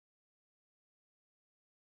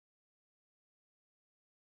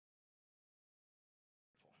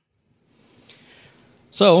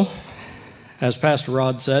So, as Pastor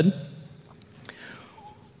Rod said,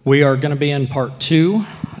 we are going to be in part 2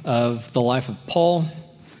 of the life of Paul,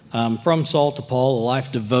 from Saul to Paul, a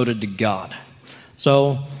life devoted to God.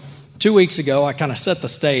 So, 2 weeks ago, I kind of set the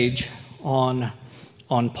stage on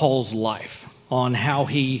Paul's life, on how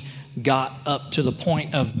he got up to the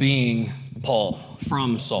point of being Paul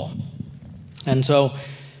from Saul. And so,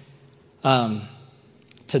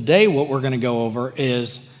 today what we're going to go over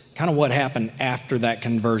is kind of what happened after that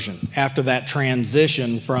conversion, after that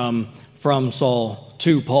transition from Saul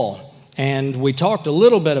to Paul. And we talked a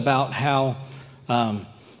little bit about how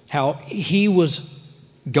he was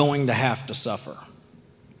going to have to suffer.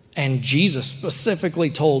 And Jesus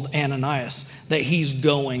specifically told Ananias that he's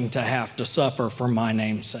going to have to suffer for my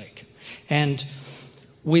name's sake. And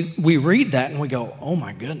we read that and we go, oh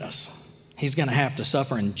my goodness, he's going to have to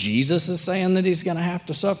suffer. And Jesus is saying that he's going to have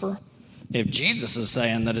to suffer. If Jesus is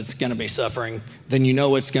saying that it's going to be suffering, then you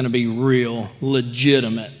know it's going to be real,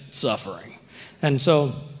 legitimate suffering. And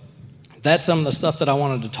so that's some of the stuff that I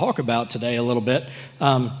wanted to talk about today a little bit.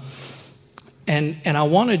 And I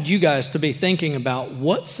wanted you guys to be thinking about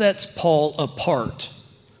what sets Paul apart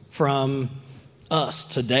from us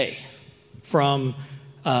today, from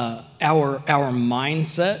our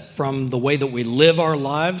mindset, from the way that we live our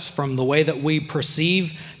lives, from the way that we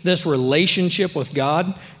perceive this relationship with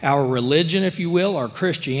God, our religion, if you will, our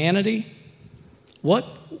Christianity. What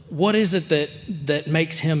is it that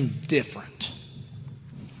makes him different?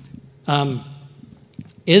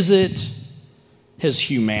 Is it his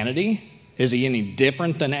humanity? Is he any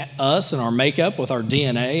different than us and our makeup with our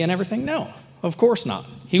DNA and everything? No, of course not.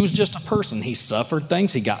 He was just a person. He suffered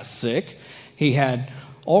things. He got sick. He had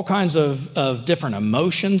all kinds of different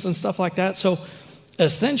emotions and stuff like that. So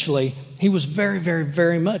essentially, he was very, very,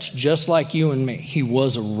 very much just like you and me. He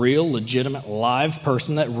was a real, legitimate, live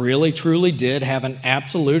person that really, truly did have an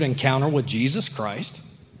absolute encounter with Jesus Christ.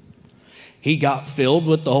 He got filled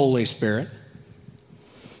with the Holy Spirit.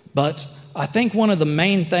 But I think one of the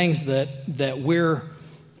main things that we're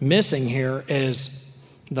missing here is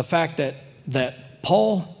the fact that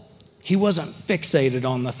Paul, he wasn't fixated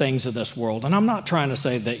on the things of this world. And I'm not trying to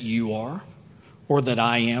say that you are or that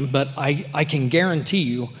I am, but I can guarantee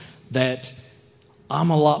you that I'm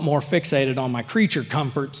a lot more fixated on my creature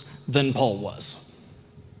comforts than Paul was.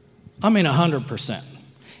 I mean, 100%.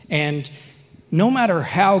 And no matter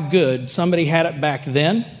how good somebody had it back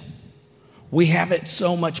then, we have it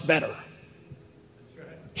so much better.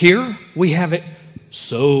 Here, we have it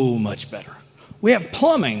so much better. We have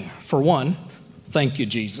plumbing, for one. Thank you,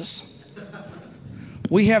 Jesus.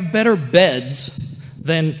 We have better beds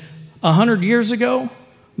than 100 years ago.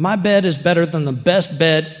 My bed is better than the best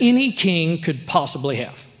bed any king could possibly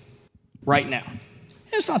have right now.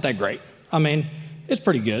 It's not that great. I mean, it's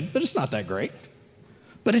pretty good, but it's not that great.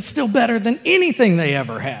 But it's still better than anything they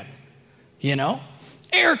ever had. You know?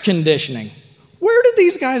 Air conditioning. Where did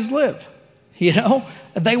these guys live? You know?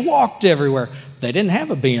 They walked everywhere. They didn't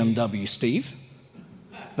have a BMW, Steve.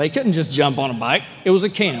 They couldn't just jump on a bike. It was a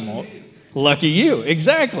camel. Lucky you.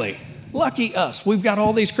 Exactly. Lucky us. We've got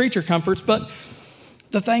all these creature comforts, but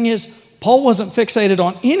the thing is, Paul wasn't fixated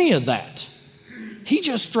on any of that. He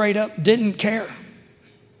just straight up didn't care.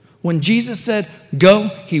 When Jesus said, go,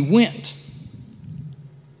 he went.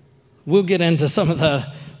 We'll get into some of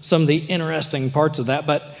the interesting parts of that,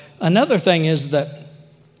 but another thing is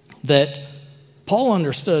that Paul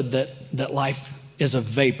understood that life is a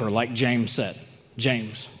vapor, like James said.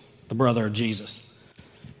 James, the brother of Jesus.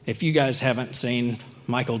 If you guys haven't seen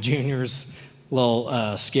Michael Jr.'s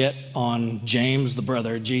little skit on James, the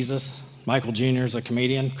brother of Jesus, Michael Jr. is a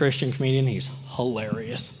comedian, Christian comedian. He's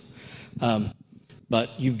hilarious.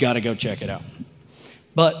 But you've got to go check it out.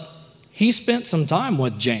 But he spent some time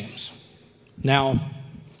with James. Now,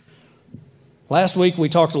 last week we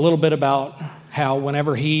talked a little bit about how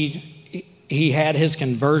whenever he had his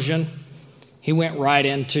conversion, he went right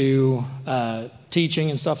into teaching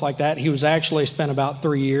and stuff like that. He was actually spent about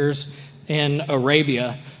 3 years in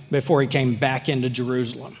Arabia before he came back into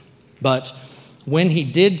Jerusalem. But when he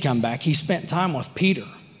did come back, he spent time with Peter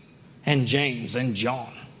and James and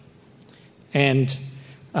John. And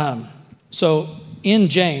so in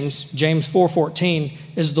James 4:14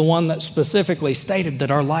 is the one that specifically stated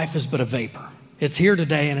that our life is but a vapor. It's here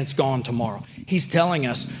today and it's gone tomorrow. He's telling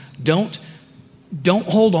us, don't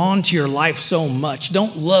hold on to your life so much.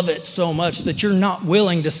 Don't love it so much that you're not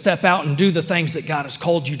willing to step out and do the things that God has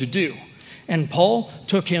called you to do. And Paul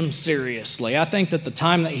took him seriously. I think that the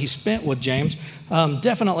time that he spent with James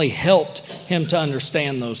definitely helped him to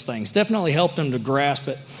understand those things, definitely helped him to grasp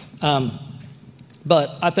it.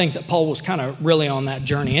 But I think that Paul was kind of really on that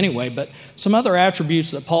journey anyway. But some other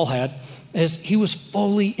attributes that Paul had is he was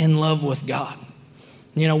fully in love with God.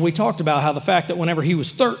 You know, we talked about how the fact that whenever he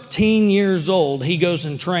was 13 years old, he goes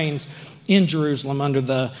and trains in Jerusalem under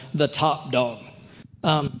the top dog.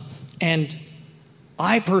 And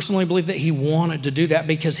I personally believe that he wanted to do that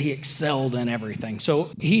because he excelled in everything. So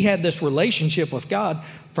he had this relationship with God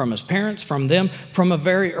from his parents, from them, from a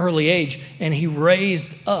very early age. And he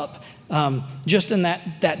raised up just in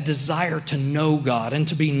that desire to know God and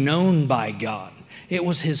to be known by God. It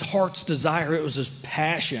was his heart's desire. It was his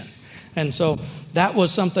passion. And so that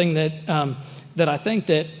was something that I think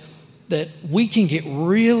that we can get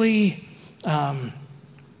really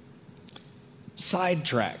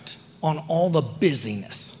sidetracked on all the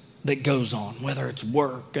busyness that goes on, whether it's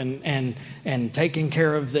work and taking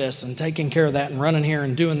care of this and taking care of that and running here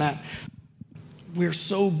and doing that. We're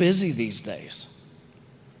so busy these days.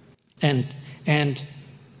 And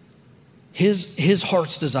his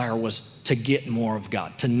heart's desire was to get more of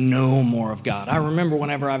God, to know more of God. I remember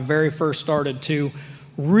whenever I very first started to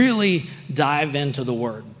really dive into the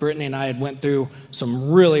Word. Brittany and I had went through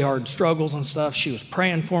some really hard struggles and stuff. She was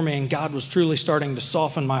praying for me, and God was truly starting to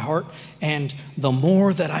soften my heart. And the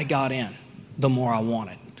more that I got in, the more I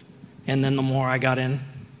wanted. And then the more I got in,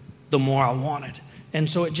 the more I wanted. And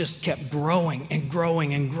so it just kept growing and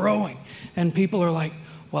growing and growing. And people are like,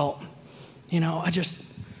 well, you know, I just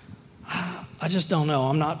don't know.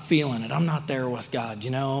 I'm not feeling it. I'm not there with God.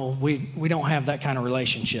 You know, we don't have that kind of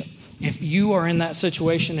relationship. If you are in that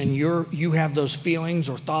situation and you have those feelings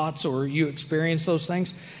or thoughts or you experience those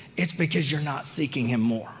things, it's because you're not seeking him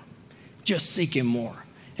more. Just seek him more.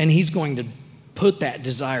 And he's going to put that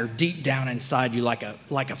desire deep down inside you like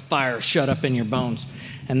a fire shut up in your bones.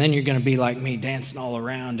 And then you're going to be like me, dancing all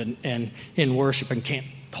around and in worship and can't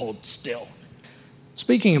hold still.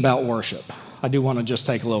 Speaking about worship, I do want to just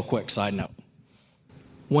take a little quick side note.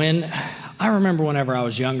 I remember whenever I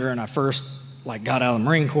was younger and I first got out of the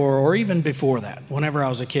Marine Corps, or even before that, whenever I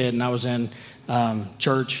was a kid and I was in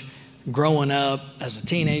church growing up as a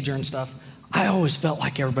teenager and stuff, I always felt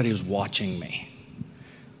like everybody was watching me.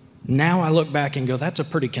 Now I look back and go, that's a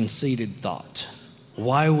pretty conceited thought.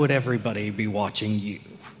 Why would everybody be watching you?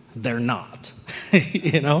 They're not,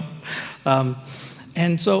 you know?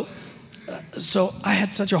 And so I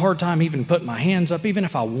had such a hard time even putting my hands up, even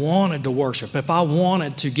if I wanted to worship, if I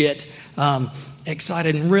wanted to get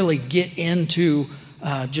excited and really get into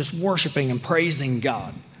just worshiping and praising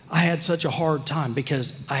God. I had such a hard time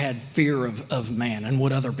because I had fear of man and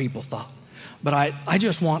what other people thought. But I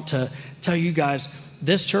just want to tell you guys,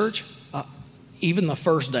 this church, even the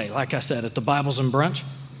first day, like I said, at the Bibles and Brunch,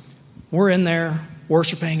 we're in there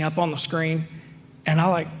worshiping up on the screen, and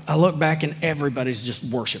I look back and everybody's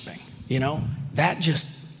just worshiping, you know? That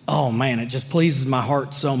just, oh man, it just pleases my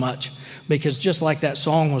heart so much. Because just like that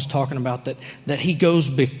song was talking about, that he goes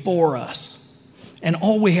before us. And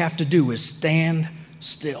all we have to do is stand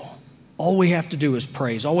still. All we have to do is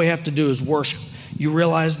praise. All we have to do is worship. You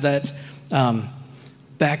realize that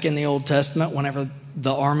back in the Old Testament, whenever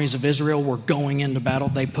the armies of Israel were going into battle,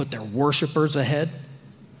 they put their worshipers ahead.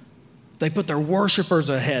 They put their worshipers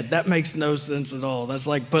ahead. That makes no sense at all. That's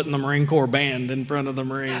like putting the Marine Corps band in front of the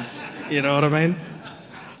Marines. You know what I mean?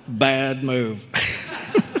 Bad move.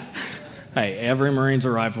 Hey, every Marine's a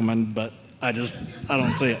rifleman, but I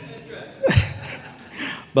don't see it.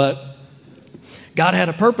 But God had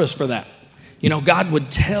a purpose for that. You know, God would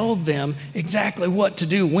tell them exactly what to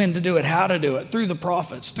do, when to do it, how to do it, through the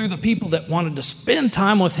prophets, through the people that wanted to spend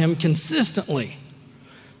time with him consistently,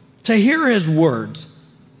 to hear his words,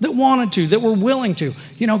 that wanted to, that were willing to.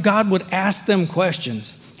 You know, God would ask them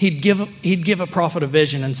questions. He'd give a prophet a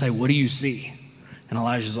vision and say, what do you see? And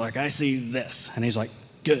Elijah's like, I see this. And he's like,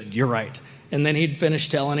 good, you're right. And then he'd finish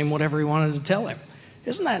telling him whatever he wanted to tell him.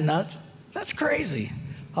 Isn't that nuts? That's crazy.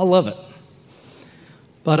 I love it.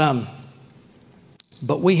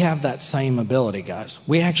 But we have that same ability, guys.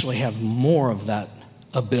 We actually have more of that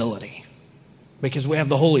ability because we have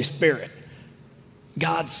the Holy Spirit,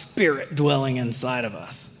 God's Spirit dwelling inside of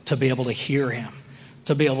us to be able to hear him,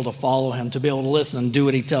 to be able to follow him, to be able to listen and do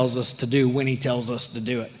what he tells us to do when he tells us to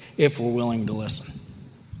do it, if we're willing to listen.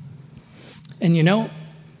 And you know,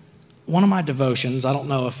 one of my devotions, I don't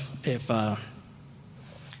know if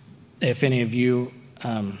any of you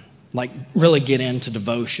really get into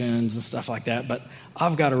devotions and stuff like that, but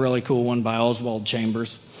I've got a really cool one by Oswald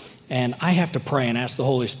Chambers, and I have to pray and ask the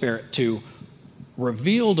Holy Spirit to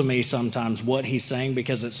reveal to me sometimes what he's saying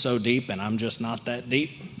because it's so deep and I'm just not that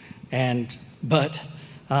deep. But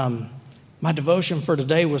my devotion for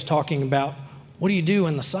today was talking about, what do you do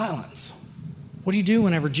in the silence? What do you do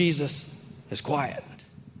whenever Jesus is quiet.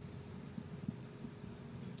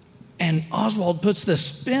 And Oswald puts this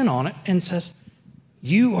spin on it and says,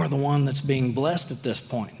 you are the one that's being blessed at this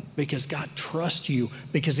point because God trusts you,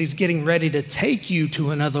 because he's getting ready to take you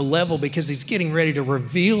to another level, because he's getting ready to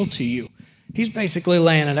reveal to you. He's basically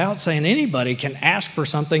laying it out, saying anybody can ask for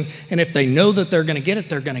something, and if they know that they're going to get it,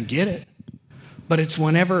 they're going to get it. But it's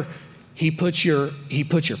whenever he puts your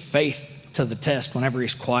faith to the test, whenever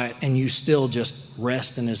he's quiet, and you still just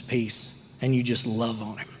rest in his peace, and you just love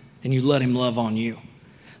on him, and you let him love on you.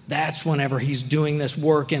 That's whenever he's doing this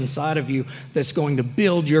work inside of you that's going to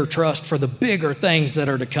build your trust for the bigger things that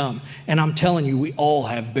are to come. And I'm telling you, we all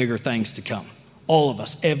have bigger things to come. All of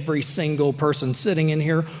us, every single person sitting in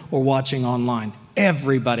here or watching online,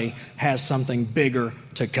 everybody has something bigger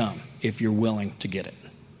to come if you're willing to get it.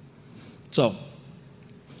 So,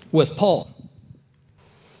 with Paul,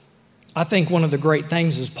 I think one of the great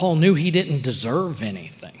things is Paul knew he didn't deserve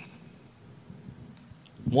anything.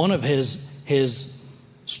 One of his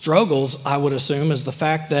struggles, I would assume, is the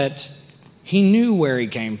fact that he knew where he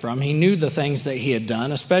came from. He knew the things that he had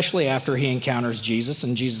done, especially after he encounters Jesus,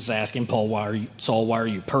 and Jesus asked him, Saul, why are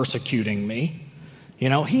you persecuting me? You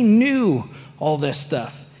know, he knew all this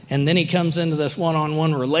stuff. And then he comes into this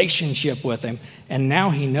one-on-one relationship with him, and now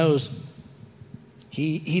he knows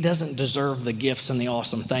he doesn't deserve the gifts and the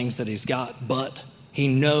awesome things that he's got, but he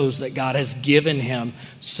knows that God has given him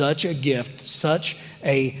such a gift, such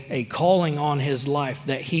a calling on his life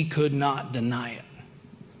that he could not deny it.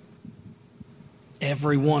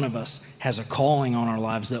 Every one of us has a calling on our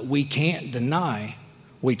lives that we can't deny.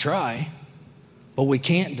 We try, but we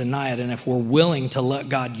can't deny it. And if we're willing to let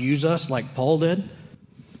God use us like Paul did,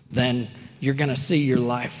 then you're going to see your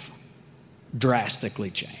life drastically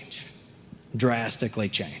change. Drastically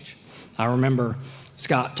change. I remember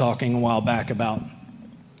Scott talking a while back about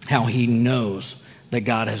how he knows that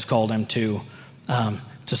God has called him to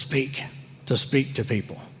speak to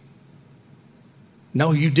people.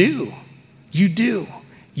 No, you do. You do.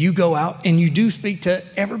 You go out and you do speak to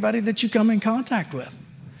everybody that you come in contact with.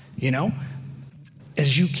 You know,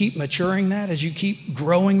 as you keep maturing that, as you keep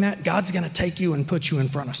growing that, God's going to take you and put you in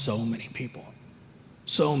front of so many people.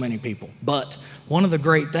 So many people. But one of the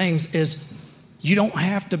great things is you don't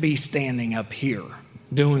have to be standing up here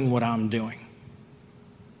doing what I'm doing.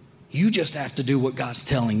 You just have to do what God's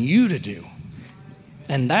telling you to do.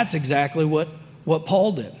 And that's exactly what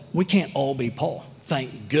Paul did. We can't all be Paul.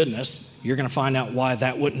 Thank goodness. You're going to find out why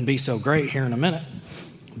that wouldn't be so great here in a minute.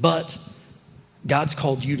 But God's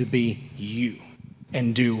called you to be you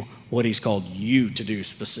and do what he's called you to do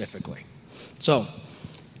specifically. So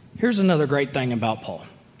here's another great thing about Paul.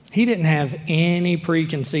 He didn't have any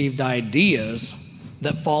preconceived ideas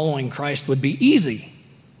that following Christ would be easy.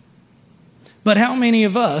 But how many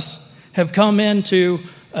of us have come into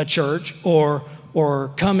a church or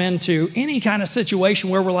come into any kind of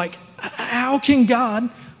situation where we're like, how can God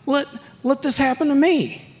let this happen to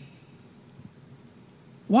me?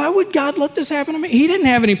 Why would God let this happen to me? He didn't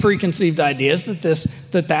have any preconceived ideas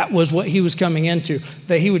that was what he was coming into,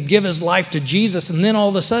 that he would give his life to Jesus, and then all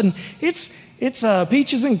of a sudden, it's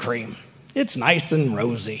peaches and cream. It's nice and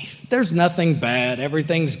rosy. There's nothing bad.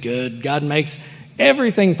 Everything's good. God makes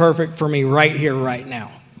everything perfect for me right here, right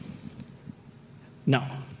now. No,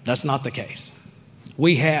 that's not the case.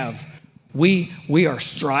 We are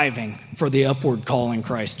striving for the upward call in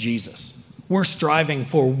Christ Jesus. We're striving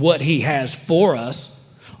for what he has for us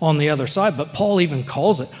on the other side. But Paul even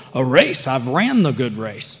calls it a race. I've ran the good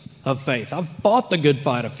race of faith. I've fought the good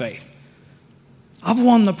fight of faith. I've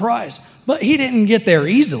won the prize. But he didn't get there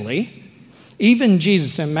easily. Even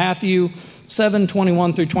Jesus in Matthew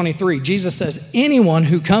 7:21 through 23, Jesus says, anyone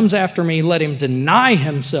who comes after me, let him deny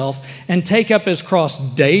himself and take up his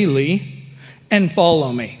cross daily and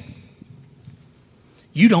follow me.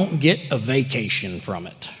 You don't get a vacation from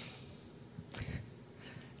it.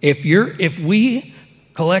 If we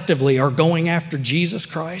collectively are going after Jesus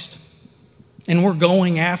Christ, and we're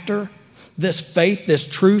going after this faith, this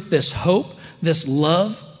truth, this hope, this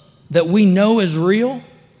love that we know is real,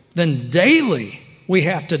 then daily we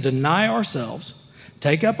have to deny ourselves,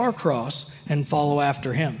 take up our cross, and follow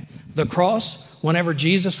after him. The cross, whenever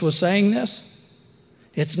Jesus was saying this,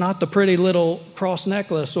 it's not the pretty little cross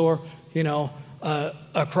necklace or,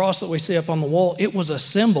 a cross that we see up on the wall. It was a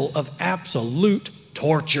symbol of absolute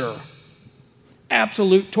torture.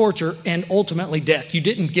 Absolute torture and ultimately death. You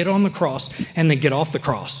didn't get on the cross and then get off the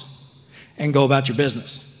cross and go about your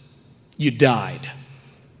business. You died.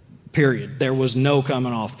 Period. There was no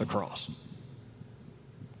coming off the cross.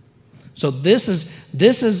 So this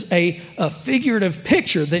is a figurative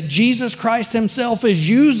picture that Jesus Christ himself is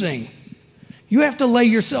using. You have to lay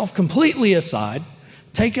yourself completely aside,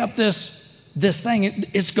 take up this thing.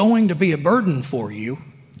 It's going to be a burden for you.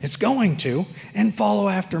 It's going to, and follow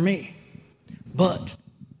after me. But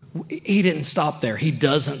he didn't stop there. He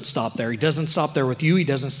doesn't stop there. He doesn't stop there with you. He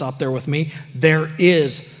doesn't stop there with me. There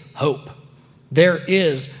is hope. There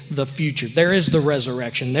is the future. There is the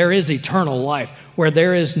resurrection. There is eternal life where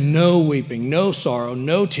there is no weeping, no sorrow,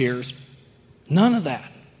 no tears, none of that.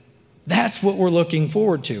 That's what we're looking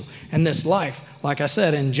forward to. And this life, like I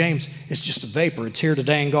said in James, it's just a vapor. It's here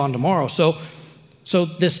today and gone tomorrow. So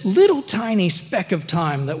this little tiny speck of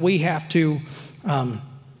time that we have to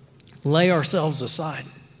lay ourselves aside,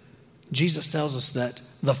 Jesus tells us that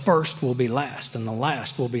the first will be last and the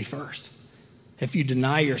last will be first. If you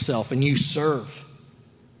deny yourself and you serve,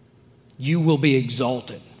 you will be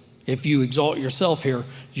exalted. If you exalt yourself here,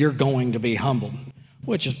 you're going to be humbled,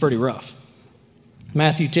 which is pretty rough.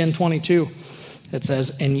 Matthew 10:22, it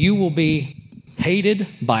says, "And you will be hated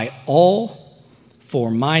by all for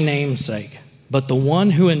my name's sake, but the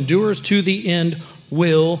one who endures to the end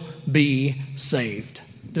will be saved."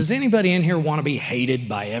 Does anybody in here want to be hated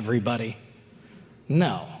by everybody?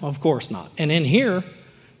 No, of course not. And in here,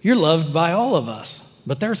 you're loved by all of us.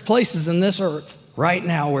 But there's places in this earth right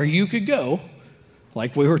now where you could go,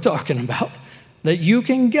 like we were talking about, that you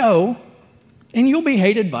can go and you'll be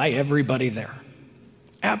hated by everybody there.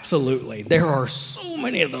 Absolutely. There are so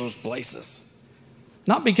many of those places.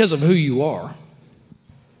 Not because of who you are,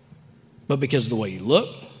 but because of the way you look,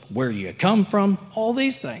 where you come from, all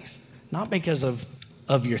these things. Not because of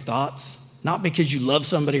your thoughts, not because you love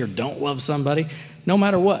somebody or don't love somebody. No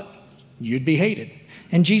matter what, you'd be hated.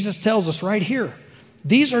 And Jesus tells us right here,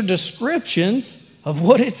 these are descriptions of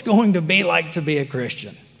what it's going to be like to be a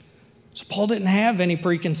Christian. So Paul didn't have any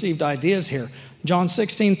preconceived ideas here. John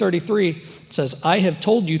 16:33 says, "I have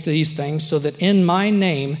told you these things so that in my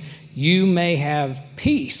name you may have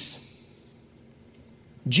peace."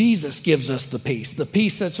 Jesus gives us the peace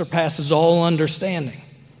that surpasses all understanding.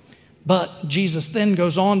 But Jesus then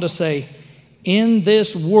goes on to say, "In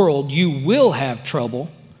this world you will have trouble,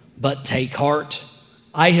 but take heart.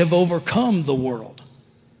 I have overcome the world."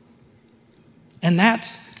 And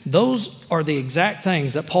those are the exact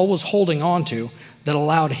things that Paul was holding on to that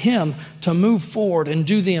allowed him to move forward and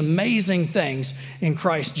do the amazing things in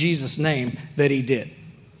Christ Jesus' name that he did.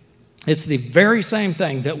 It's the very same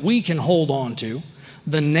thing that we can hold on to,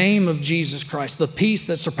 the name of Jesus Christ, the peace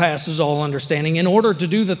that surpasses all understanding. In order to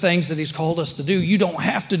do the things that he's called us to do, you don't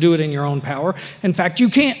have to do it in your own power. In fact, you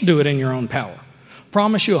can't do it in your own power.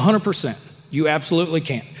 Promise you 100%. You absolutely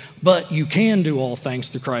can't. But you can do all things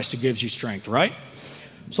through Christ who gives you strength, right?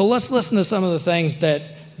 So let's listen to some of the things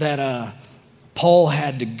that Paul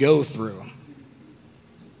had to go through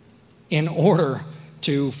in order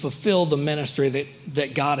to fulfill the ministry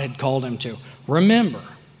that God had called him to. Remember,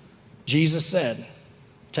 Jesus said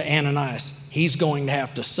to Ananias, he's going to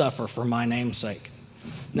have to suffer for my name's sake.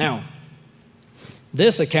 Now,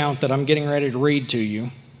 this account that I'm getting ready to read to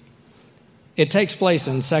you, it takes place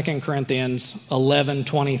in 2 Corinthians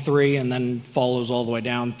 11:23 and then follows all the way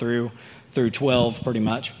down through 12 pretty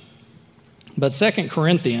much. But 2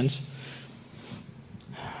 Corinthians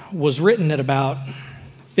was written at about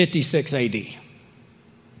 56 AD.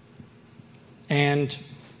 And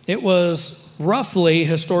it was roughly,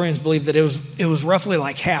 historians believe that it was roughly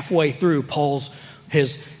like halfway through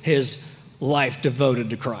his life devoted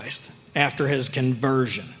to Christ after his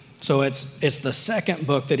conversion. So it's the second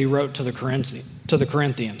book that he wrote to the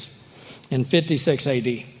Corinthians in 56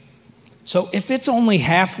 AD. So if it's only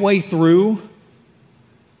halfway through,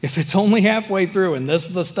 and this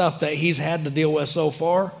is the stuff that he's had to deal with so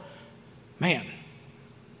far, man,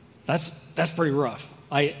 that's pretty rough.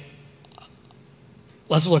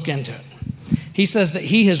 Let's look into it. He says that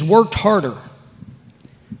he has worked harder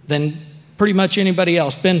than pretty much anybody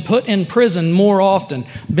else, been put in prison more often,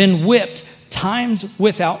 been whipped times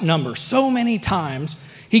without number. So many times,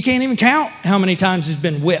 he can't even count how many times he's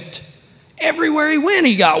been whipped. Everywhere he went,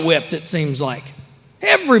 he got whipped, it seems like.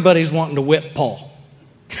 Everybody's wanting to whip Paul.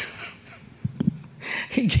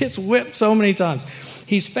 He gets whipped so many times.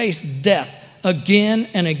 He's faced death again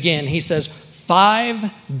and again. He says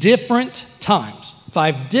 5 different times.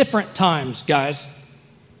 5 different times, guys,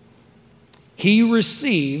 he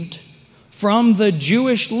received from the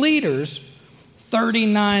Jewish leaders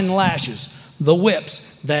 39 lashes, the whips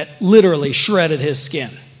that literally shredded his skin.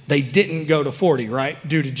 They didn't go to 40, right,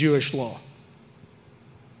 due to Jewish law.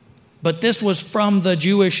 But this was from the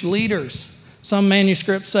Jewish leaders. Some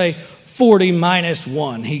manuscripts say 40 minus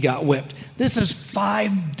 1, he got whipped. This is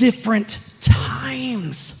 5 different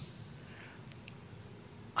times.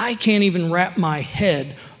 I can't even wrap my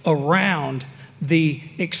head around the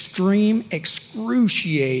extreme,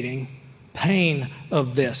 excruciating pain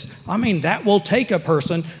of this. I mean, that will take a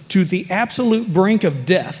person to the absolute brink of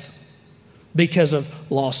death because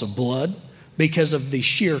of loss of blood, because of the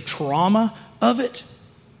sheer trauma of it.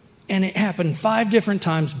 And it happened 5 different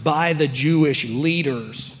times by the Jewish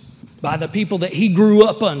leaders, by the people that he grew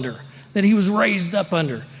up under, that he was raised up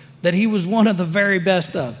under, that he was one of the very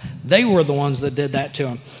best of. They were the ones that did that to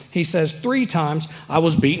him. He says 3 times, I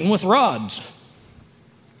was beaten with rods.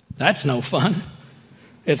 That's no fun.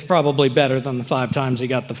 It's probably better than the 5 times he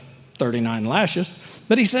got the 39 lashes.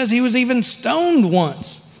 But he says he was even stoned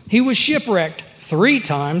once. He was shipwrecked 3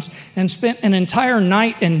 times and spent an entire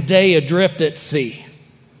night and day adrift at sea.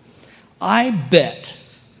 I bet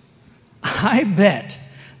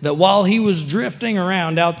that while he was drifting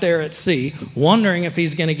around out there at sea, wondering if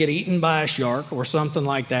he's going to get eaten by a shark or something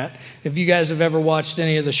like that. If you guys have ever watched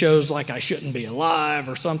any of the shows like I Shouldn't Be Alive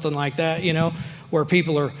or something like that, you know, where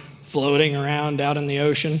people are floating around out in the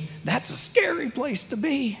ocean, that's a scary place to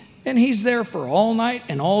be. And he's there for all night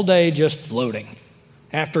and all day just floating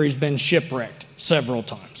after he's been shipwrecked several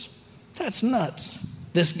times. That's nuts.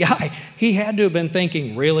 This guy, he had to have been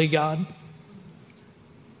thinking, really, God?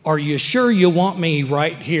 Are you sure you want me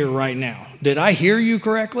right here, right now? Did I hear you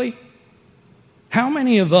correctly? How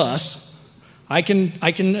many of us, I can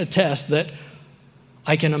attest that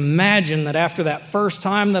I can imagine that after that first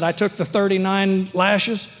time that I took the 39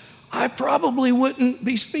 lashes, I probably wouldn't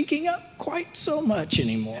be speaking up quite so much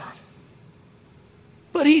anymore.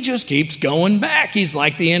 But he just keeps going back. He's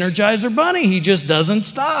like the Energizer Bunny. He just doesn't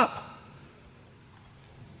stop.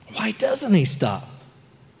 Why doesn't he stop?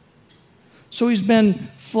 So he's been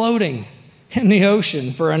floating in the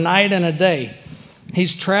ocean for a night and a day.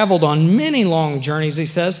 He's traveled on many long journeys, he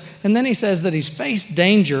says, and then he says that he's faced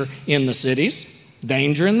danger in the cities,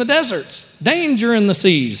 danger in the deserts, danger in the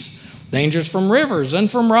seas, dangers from rivers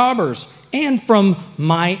and from robbers, and from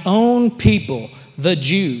my own people, the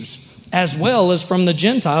Jews, as well as from the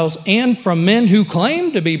Gentiles and from men who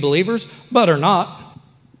claim to be believers but are not.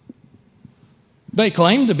 They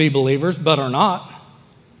claim to be believers but are not.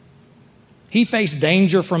 He faced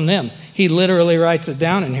danger from them. He literally writes it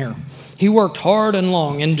down in here. He worked hard and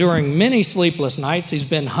long, enduring many sleepless nights. He's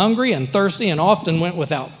been hungry and thirsty and often went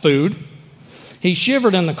without food. He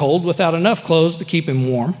shivered in the cold without enough clothes to keep him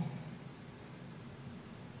warm.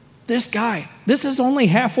 This guy, this is only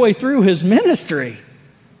halfway through his ministry.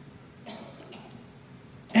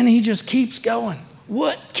 And he just keeps going.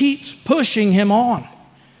 What keeps pushing him on?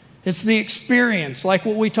 It's the experience, like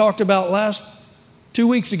what we talked about 2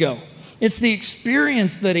 weeks ago. It's the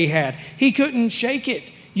experience that he had. He couldn't shake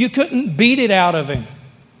it. You couldn't beat it out of him.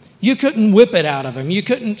 You couldn't whip it out of him. You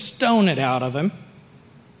couldn't stone it out of him.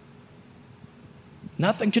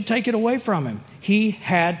 Nothing could take it away from him. He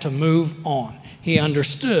had to move on. He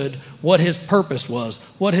understood what his purpose was,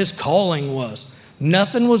 what his calling was.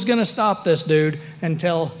 Nothing was going to stop this dude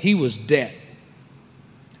until he was dead.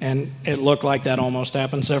 And it looked like that almost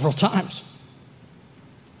happened several times.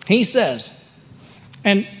 He says,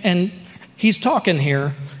 and he's talking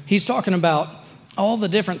here, he's talking about all the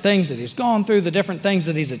different things that he's gone through, the different things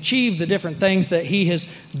that he's achieved, the different things that he has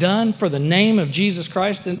done for the name of Jesus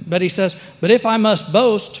Christ. But he says, but if I must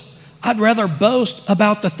boast, I'd rather boast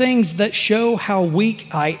about the things that show how weak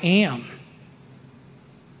I am.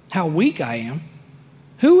 How weak I am?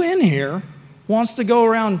 Who in here wants to go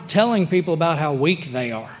around telling people about how weak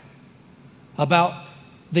they are? About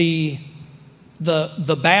the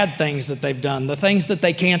bad things that they've done, the things that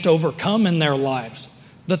they can't overcome in their lives,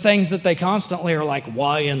 the things that they constantly are like,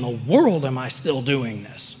 why in the world am I still doing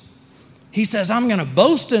this? He says, I'm going to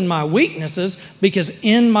boast in my weaknesses because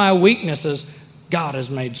in my weaknesses, God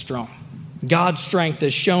is made strong. God's strength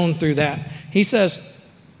is shown through that. He says,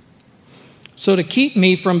 so to keep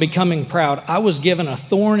me from becoming proud, I was given a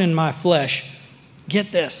thorn in my flesh.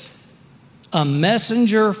 Get this. A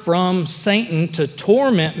messenger from Satan to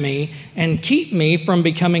torment me and keep me from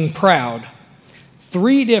becoming proud.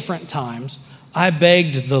 3 different times I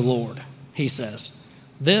begged the Lord, he says.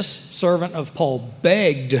 This servant of Paul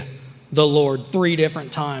begged the Lord 3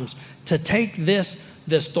 different times to take this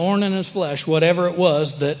thorn in his flesh, whatever it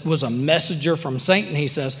was that was a messenger from Satan, he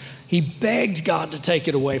says. He begged God to take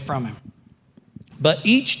it away from him. But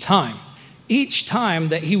each time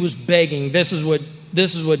that he was begging, this is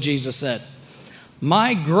what Jesus said.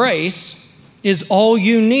 My grace is all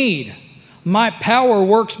you need. My power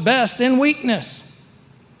works best in weakness.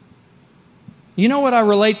 You know what I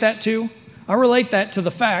relate that to? I relate that to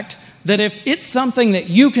the fact that if it's something that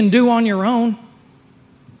you can do on your own,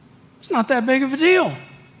 it's not that big of a deal.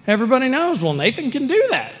 Everybody knows, well, Nathan can do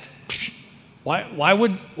that. Why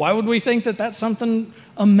would we think that that's something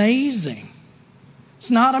amazing?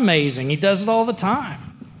 It's not amazing. He does it all the time.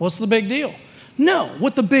 What's the big deal? No,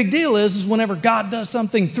 what the big deal is whenever God does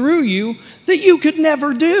something through you that you could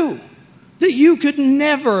never do, that you could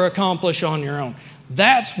never accomplish on your own.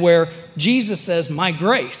 That's where Jesus says, my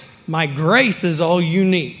grace is all you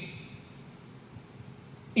need.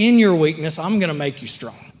 In your weakness, I'm going to make you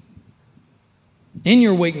strong. In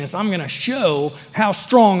your weakness, I'm going to show how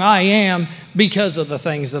strong I am because of the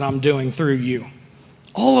things that I'm doing through you.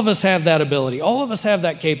 All of us have that ability. All of us have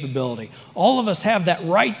that capability. All of us have that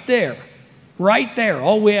right there. Right there.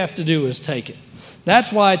 All we have to do is take it.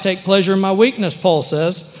 That's why I take pleasure in my weakness, Paul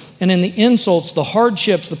says, and in the insults, the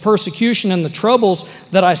hardships, the persecution, and the troubles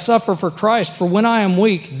that I suffer for Christ. For when I am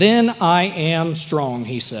weak, then I am strong,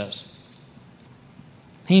 he says.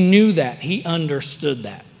 He knew that. He understood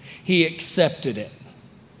that. He accepted it.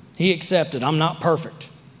 He accepted, I'm not perfect.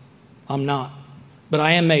 I'm not. But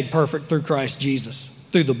I am made perfect through Christ Jesus,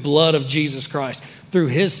 through the blood of Jesus Christ, through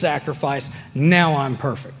his sacrifice. Now I'm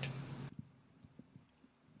perfect.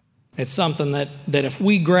 It's something that if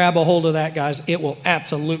we grab a hold of that, guys, it will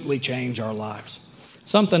absolutely change our lives.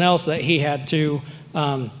 Something else that he had to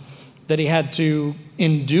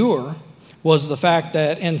endure was the fact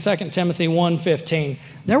that in 2 Timothy 1:15,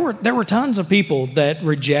 there were tons of people that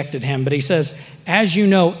rejected him. But he says, as you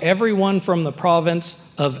know, everyone from the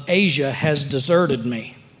province of Asia has deserted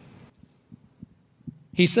me.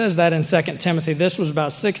 He says that in 2 Timothy. This was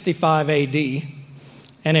about 65 AD,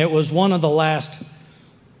 and it was one of the last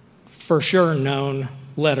for sure known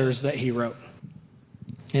letters that he wrote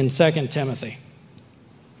in 2 Timothy.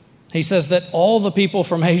 He says that all the people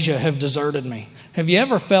from Asia have deserted me. Have you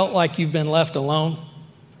ever felt like you've been left alone?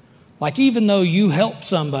 Like even though you helped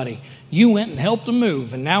somebody, you went and helped them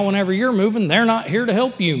move, and now whenever you're moving, they're not here to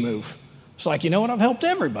help you move. It's like, you know what, I've helped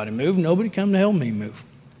everybody move. Nobody come to help me move.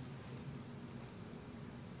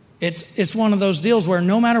 It's one of those deals where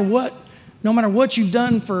no matter what you've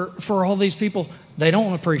done for all these people, they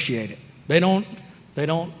don't appreciate it. They don't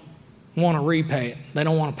want to repay it. They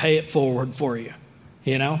don't want to pay it forward for you,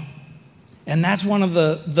 you know? And that's one of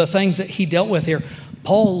the things that he dealt with here.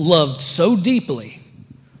 Paul loved so deeply,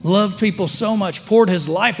 loved people so much, poured his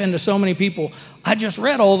life into so many people. I just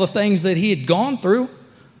read all the things that he had gone through.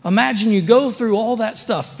 Imagine you go through all that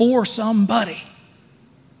stuff for somebody,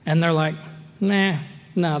 and they're like,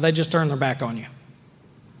 no, they just turn their back on you.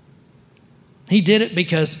 He did it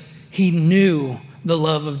because he knew the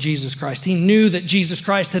love of Jesus Christ. He knew that Jesus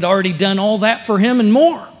Christ had already done all that for him and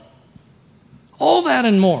more. All that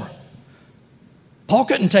and more. Paul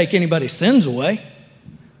couldn't take anybody's sins away,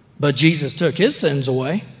 but Jesus took his sins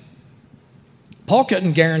away. Paul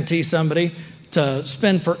couldn't guarantee somebody to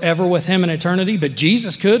spend forever with him in eternity, but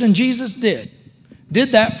Jesus could, and Jesus did.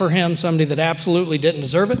 Did that for him, somebody that absolutely didn't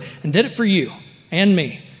deserve it, and did it for you and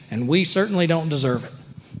me, and we certainly don't deserve it.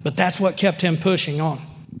 But that's what kept him pushing on.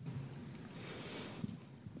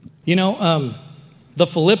 You know, the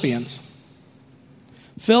Philippians,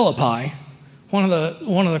 Philippi, one of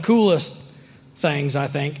the coolest things, I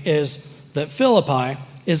think, is that Philippi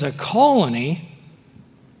is a colony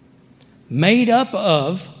made up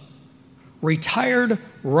of retired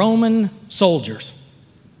Roman soldiers.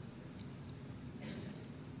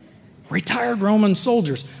 Retired Roman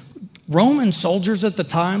soldiers. Roman soldiers at the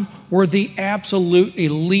time were the absolute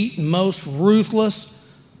elite, most ruthless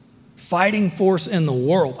fighting force in the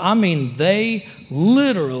world. I mean, they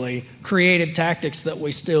literally created tactics that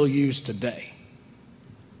we still use today.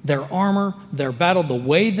 Their armor, their battle, the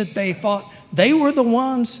way that they fought, they were the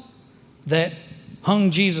ones that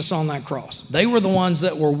hung Jesus on that cross. They were the ones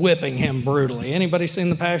that were whipping him brutally. Anybody seen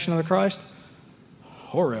The Passion of the Christ?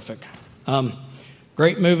 Horrific.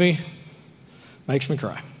 Great movie. Makes me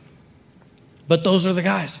cry. But those are the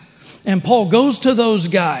guys. And Paul goes to those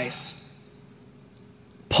guys.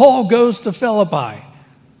 Paul goes to Philippi.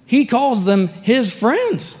 He calls them his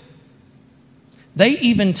friends. They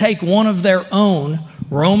even take one of their own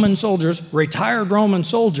Roman soldiers, retired Roman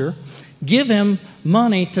soldier, give him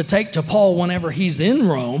money to take to Paul whenever he's in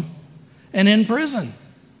Rome and in prison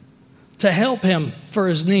to help him for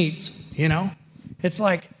his needs, you know? It's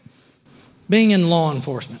like being in law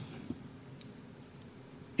enforcement.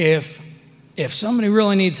 If somebody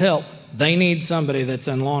really needs help, they need somebody that's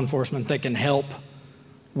in law enforcement that can help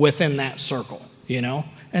within that circle, you know?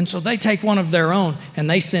 And so they take one of their own and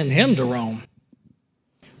they send him to Rome.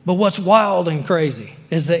 But what's wild and crazy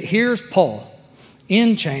is that here's Paul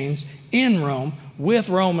in chains in Rome with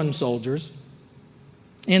Roman soldiers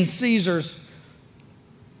in Caesar's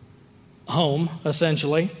home,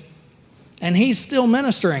 essentially, and he's still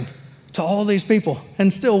ministering to all these people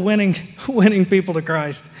and still winning people to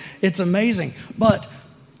Christ. It's amazing. But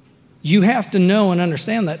you have to know and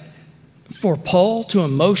understand that for Paul to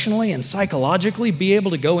emotionally and psychologically be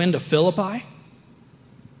able to go into Philippi,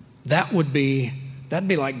 that'd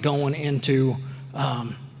be like going into,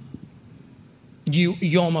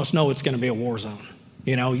 you almost know it's going to be a war zone.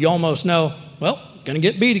 You know, you almost know, well, going to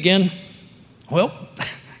get beat again. Well,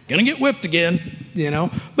 going to get whipped again, you know.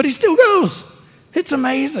 But he still goes. It's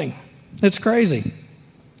amazing. It's crazy.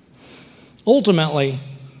 Ultimately,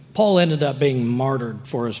 Paul ended up being martyred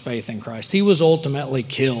for his faith in Christ. He was ultimately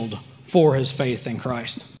killed for his faith in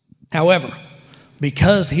Christ. However,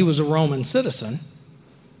 because he was a Roman citizen,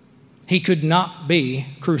 he could not be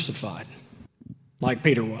crucified like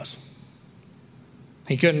Peter was.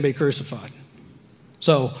 He couldn't be crucified.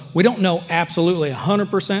 So we don't know absolutely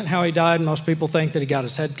 100% how he died. Most people think that he got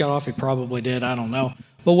his head cut off. He probably did. I don't know.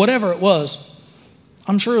 But whatever it was,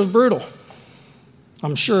 I'm sure it was brutal.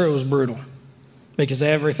 I'm sure it was brutal because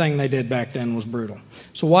everything they did back then was brutal.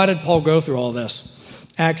 So why did Paul go through all this?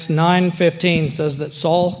 Acts 9:15 says that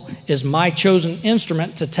Saul is my chosen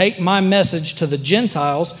instrument to take my message to the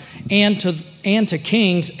Gentiles and to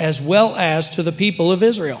kings as well as to the people of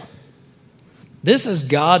Israel. This is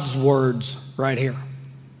God's words right here.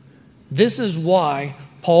 This is why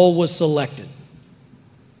Paul was selected.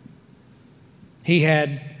 He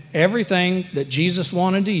had everything that Jesus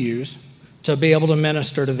wanted to use to be able to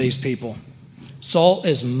minister to these people. Saul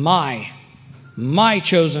is my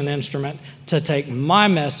chosen instrument to take my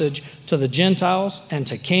message to the Gentiles and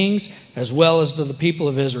to kings as well as to the people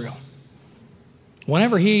of Israel.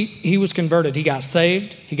 Whenever he was converted, he got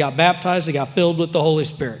saved, he got baptized, he got filled with the Holy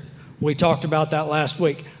Spirit. We talked about that last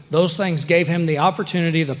week. Those things gave him the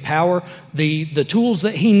opportunity, the power, the tools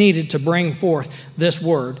that he needed to bring forth this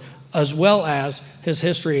word, as well as his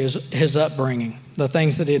history, his upbringing, the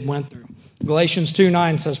things that he had went through. Galatians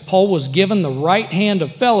 2:9 says, Paul was given the right hand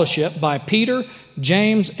of fellowship by Peter,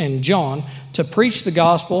 James, and John to preach the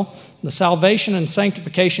gospel. The salvation and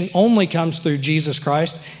sanctification only comes through Jesus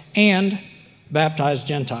Christ and baptized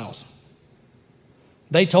Gentiles.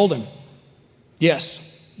 They told him, yes,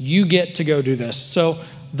 you get to go do this. So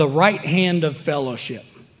the right hand of fellowship.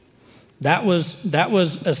 That was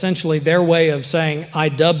essentially their way of saying, I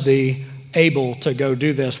dub thee able to go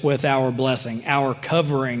do this with our blessing, our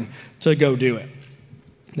covering to go do it.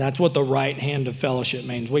 That's what the right hand of fellowship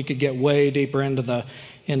means. We could get way deeper into the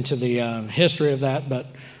history of that, but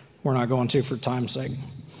we're not going to for time's sake.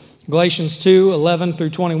 Galatians 2:11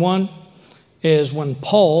 through 21 is when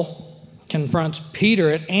Paul confronts Peter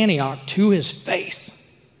at Antioch to his face.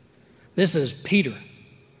 This is Peter,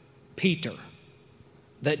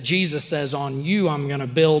 that Jesus says, on you I'm going to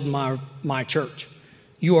build my church.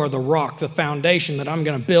 You are the rock, the foundation that I'm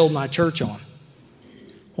going to build my church on.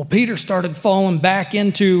 Well, Peter started falling back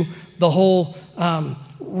into the whole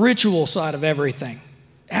ritual side of everything.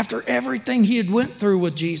 After everything he had went through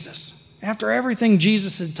with Jesus, after everything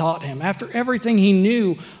Jesus had taught him, after everything he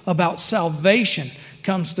knew about salvation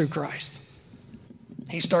comes through Christ,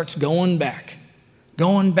 he starts going back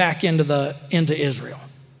into Israel,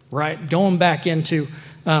 right? Going back into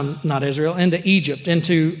not Israel, into Egypt,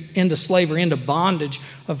 into slavery, into bondage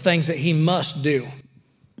of things that he must do.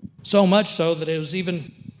 So much so that it was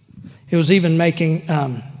even making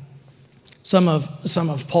some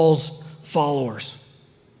of Paul's followers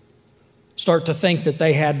start to think that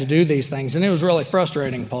they had to do these things, and it was really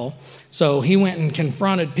frustrating Paul. So he went and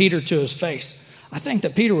confronted Peter to his face. I think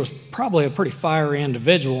that Peter was probably a pretty fiery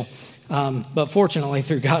individual, but fortunately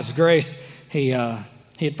through God's grace, he had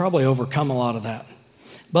probably overcome a lot of that.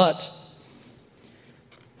 But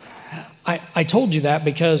I told you that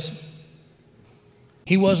because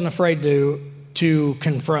he wasn't afraid to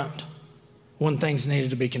confront when things needed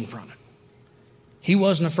to be confronted. He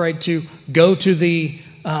wasn't afraid to go to the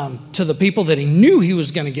people that he knew he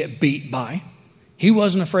was going to get beat by. He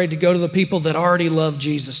wasn't afraid to go to the people that already loved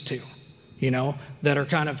Jesus too, that are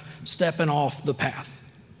kind of stepping off the path.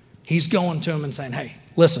 He's going to them and saying, hey,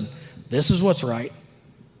 listen, this is what's right.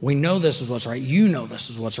 We know this is what's right. You know this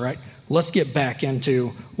is what's right. Let's get back into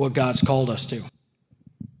what God's called us to.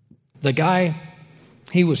 The guy,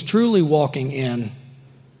 he was truly walking in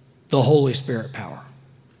the Holy Spirit power,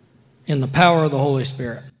 in the power of the Holy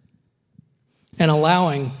Spirit, and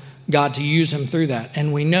allowing God to use him through that.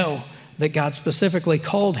 And we know that God specifically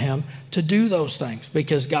called him to do those things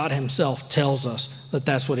because God himself tells us that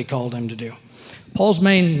that's what he called him to do. Paul's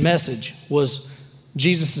main message was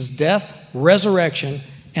Jesus' death, resurrection,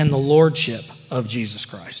 and the lordship of Jesus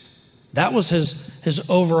Christ. That was his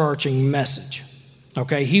overarching message.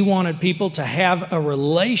 Okay, he wanted people to have a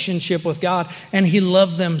relationship with God, and he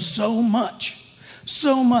loved them so much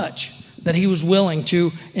that he was willing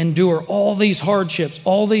to endure all these hardships,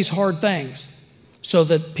 all these hard things, so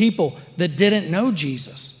that people that didn't know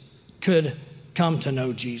Jesus could come to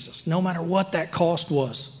know Jesus, no matter what that cost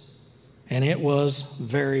was. And it was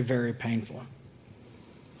very, very painful.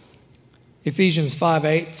 Ephesians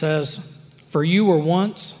 5:8 says, "For you were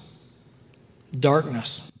once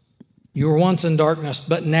darkness. You were once in darkness,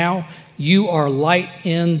 but now you are light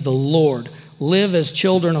in the Lord. Live as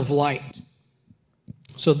children of light."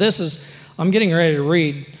 So I'm getting ready to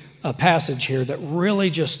read a passage here that really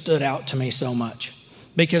just stood out to me so much,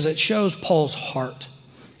 because it shows Paul's heart.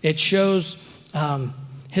 It shows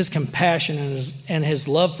his compassion and his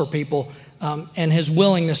love for people, and his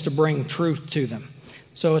willingness to bring truth to them.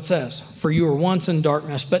 So it says, "For you were once in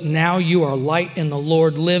darkness, but now you are light in the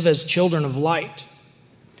Lord. Live as children of light.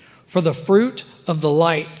 For the fruit of the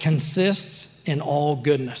light consists in all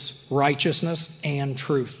goodness, righteousness, and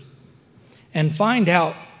truth. And find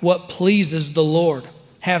out what pleases the Lord.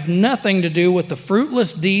 Have nothing to do with the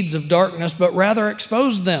fruitless deeds of darkness, but rather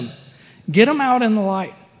expose them. Get them out in the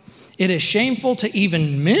light. It is shameful to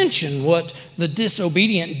even mention what the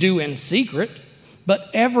disobedient do in secret, but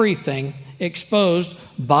everything exposed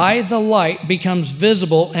by the light becomes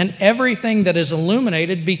visible, and everything that is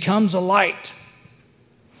illuminated becomes a light."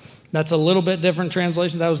 That's a little bit different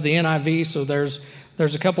translation. That was the NIV, so there's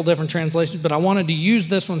a couple different translations, but I wanted to use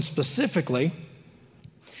this one specifically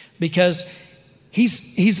because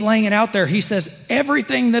he's laying it out there. He says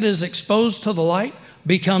everything that is exposed to the light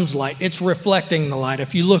becomes light. It's reflecting the light.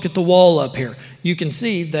 If you look at the wall up here, you can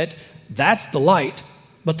see that that's the light,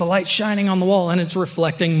 but the light's shining on the wall and it's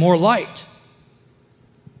reflecting more light.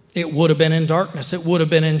 It would have been in darkness. It would have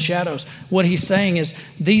been in shadows. What he's saying is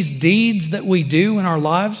these deeds that we do in our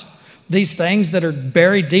lives, these things that are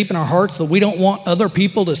buried deep in our hearts that we don't want other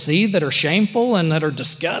people to see, that are shameful and that are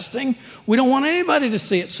disgusting, we don't want anybody to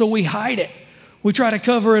see it, so we hide it. We try to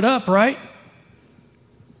cover it up, right?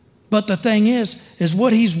 But the thing is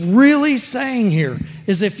what he's really saying here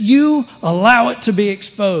is if you allow it to be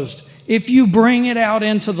exposed, if you bring it out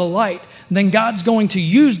into the light, then God's going to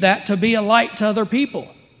use that to be a light to other people.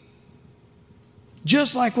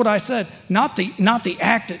 Just like what I said, not the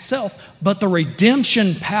act itself, but the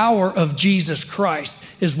redemption power of Jesus Christ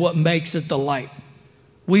is what makes it the light.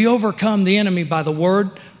 We overcome the enemy by the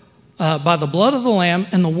word, by the blood of the Lamb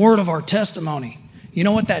and the word of our testimony. You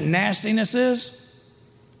know what that nastiness is?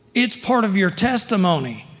 It's part of your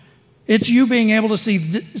testimony. It's you being able to say,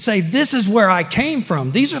 this is where I came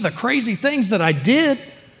from. These are the crazy things that I did,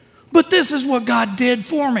 but this is what God did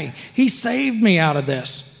for me. He saved me out of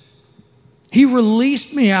this. He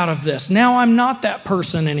released me out of this. Now I'm not that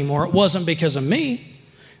person anymore. It wasn't because of me,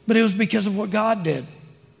 but it was because of what God did.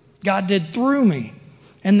 God did through me.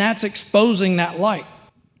 And that's exposing that light.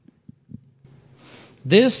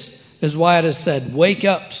 This is why it is said, "Wake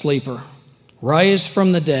up, sleeper, rise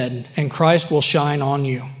from the dead, and Christ will shine on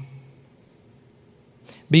you."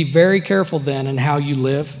 Be very careful then in how you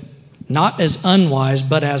live, not as unwise,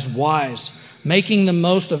 but as wise, making the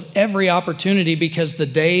most of every opportunity because the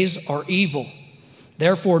days are evil.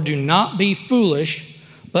 Therefore, do not be foolish,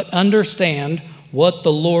 but understand what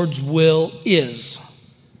the Lord's will is.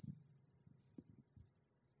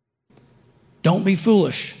 Don't be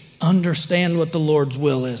foolish. Understand what the Lord's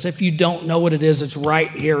will is. If you don't know what it is, it's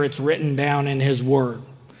right here. It's written down in His Word.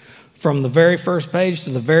 From the very first page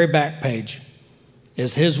to the very back page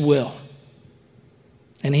is His will.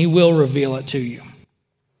 And He will reveal it to you.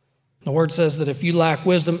 The Word says that if you lack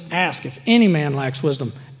wisdom, ask. If any man lacks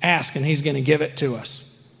wisdom, ask, and He's going to give it to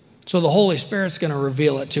us. So the Holy Spirit's going to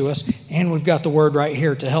reveal it to us, and we've got the Word right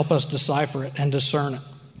here to help us decipher it and discern it.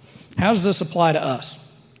 How does this apply to us?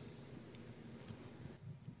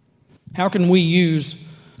 How can we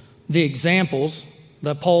use the examples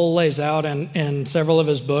that Paul lays out in several of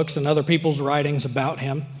his books and other people's writings about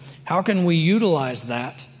him? How can we utilize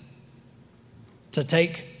that to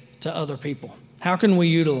take to other people? How can we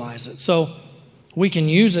utilize it? So we can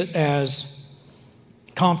use it as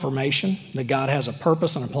confirmation that God has a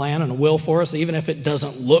purpose and a plan and a will for us, even if it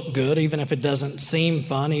doesn't look good, even if it doesn't seem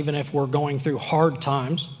fun, even if we're going through hard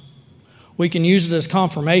times. We can use it as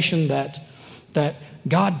confirmation that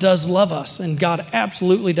God does love us and God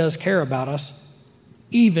absolutely does care about us,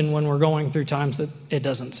 even when we're going through times that it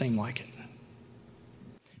doesn't seem like it.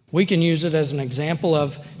 We can use it as an example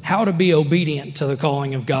of how to be obedient to the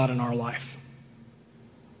calling of God in our life.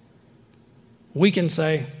 We can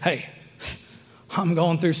say, hey, I'm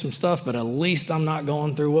going through some stuff, but at least I'm not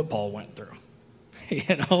going through what Paul went through.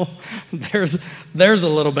 You know, there's a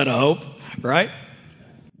little bit of hope, right?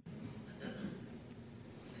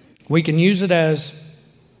 We can use it as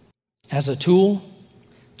a tool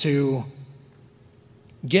to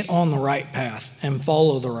get on the right path and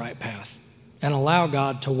follow the right path and allow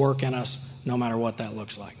God to work in us no matter what that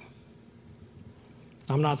looks like.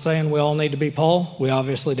 I'm not saying we all need to be Paul. We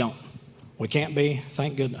obviously don't. We can't be,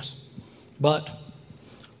 thank goodness. But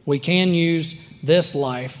we can use this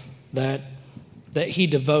life that he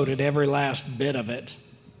devoted, every last bit of it,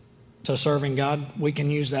 to serving God. We can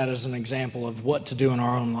use that as an example of what to do in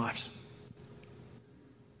our own lives.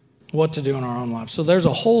 What to do in our own lives. So there's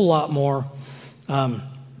a whole lot more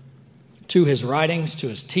to his writings, to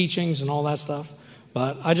his teachings and all that stuff.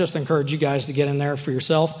 But I just encourage you guys to get in there for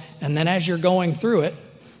yourself. And then as you're going through it,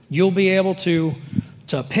 you'll be able to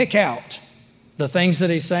pick out the things that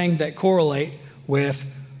he's saying that correlate with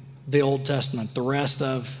the Old Testament, the rest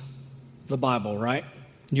of the Bible, right?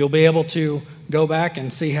 You'll be able to go back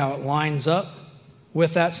and see how it lines up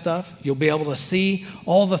with that stuff. You'll be able to see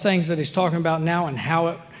all the things that he's talking about now and how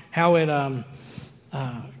it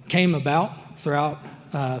came about throughout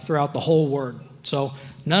the whole Word. So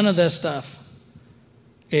none of this stuff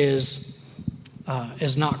is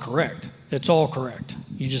not correct. It's all correct.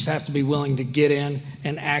 You just have to be willing to get in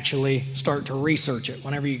and actually start to research it.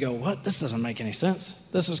 Whenever you go, what? This doesn't make any sense.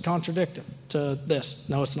 This is contradictory to this.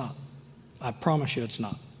 No, it's not. I promise you it's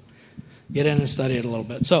not. Get in and study it a little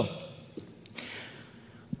bit. So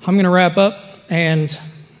I'm going to wrap up. And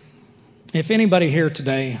if anybody here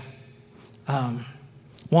today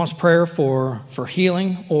wants prayer for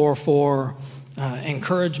healing or for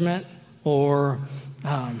encouragement or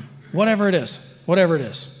whatever it is,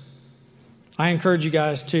 I encourage you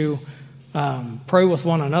guys to pray with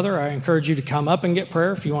one another. I encourage you to come up and get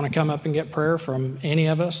prayer if you want to come up and get prayer from any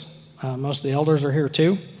of us. Most of the elders are here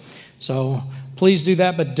too. So please do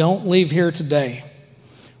that, but don't leave here today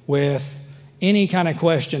with any kind of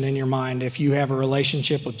question in your mind. If you have a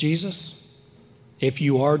relationship with Jesus, if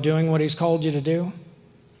you are doing what he's called you to do,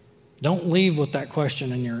 don't leave with that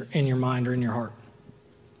question in your mind or in your heart.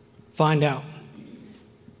 Find out.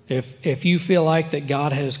 If you feel like that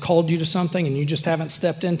God has called you to something and you just haven't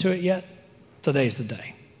stepped into it yet, today's the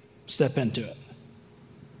day. Step into it.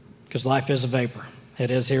 Because life is a vapor. It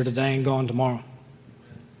is here today and gone tomorrow.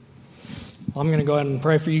 Well, I'm going to go ahead and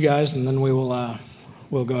pray for you guys, and then we'll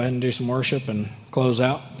go ahead and do some worship and close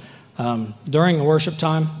out. During the worship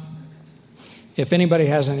time, if anybody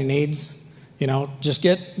has any needs, just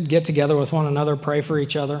get together with one another, pray for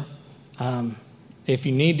each other. If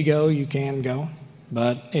you need to go, you can go.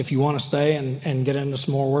 But if you want to stay and get into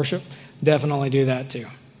some more worship, definitely do that too.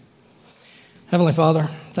 Heavenly Father,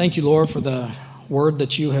 thank you, Lord, for the word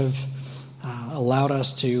that you have allowed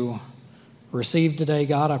us to receive today.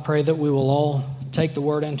 God, I pray that we will all take the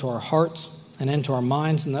word into our hearts and into our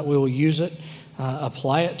minds, and that we will use it,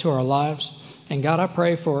 apply it to our lives. And God, I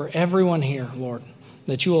pray for everyone here, Lord,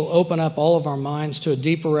 that you will open up all of our minds to a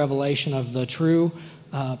deeper revelation of the true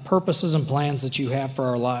purposes and plans that you have for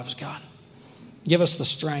our lives, God. Give us the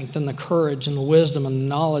strength and the courage and the wisdom and the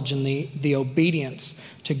knowledge and the obedience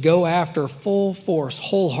to go after full force,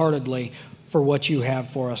 wholeheartedly for what you have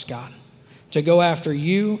for us, God. To go after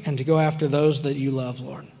you and to go after those that you love,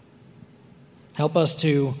 Lord. Help us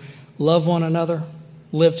to love one another,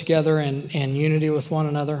 live together in unity with one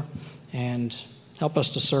another, and help us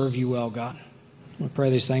to serve you well, God. We pray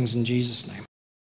these things in Jesus' name.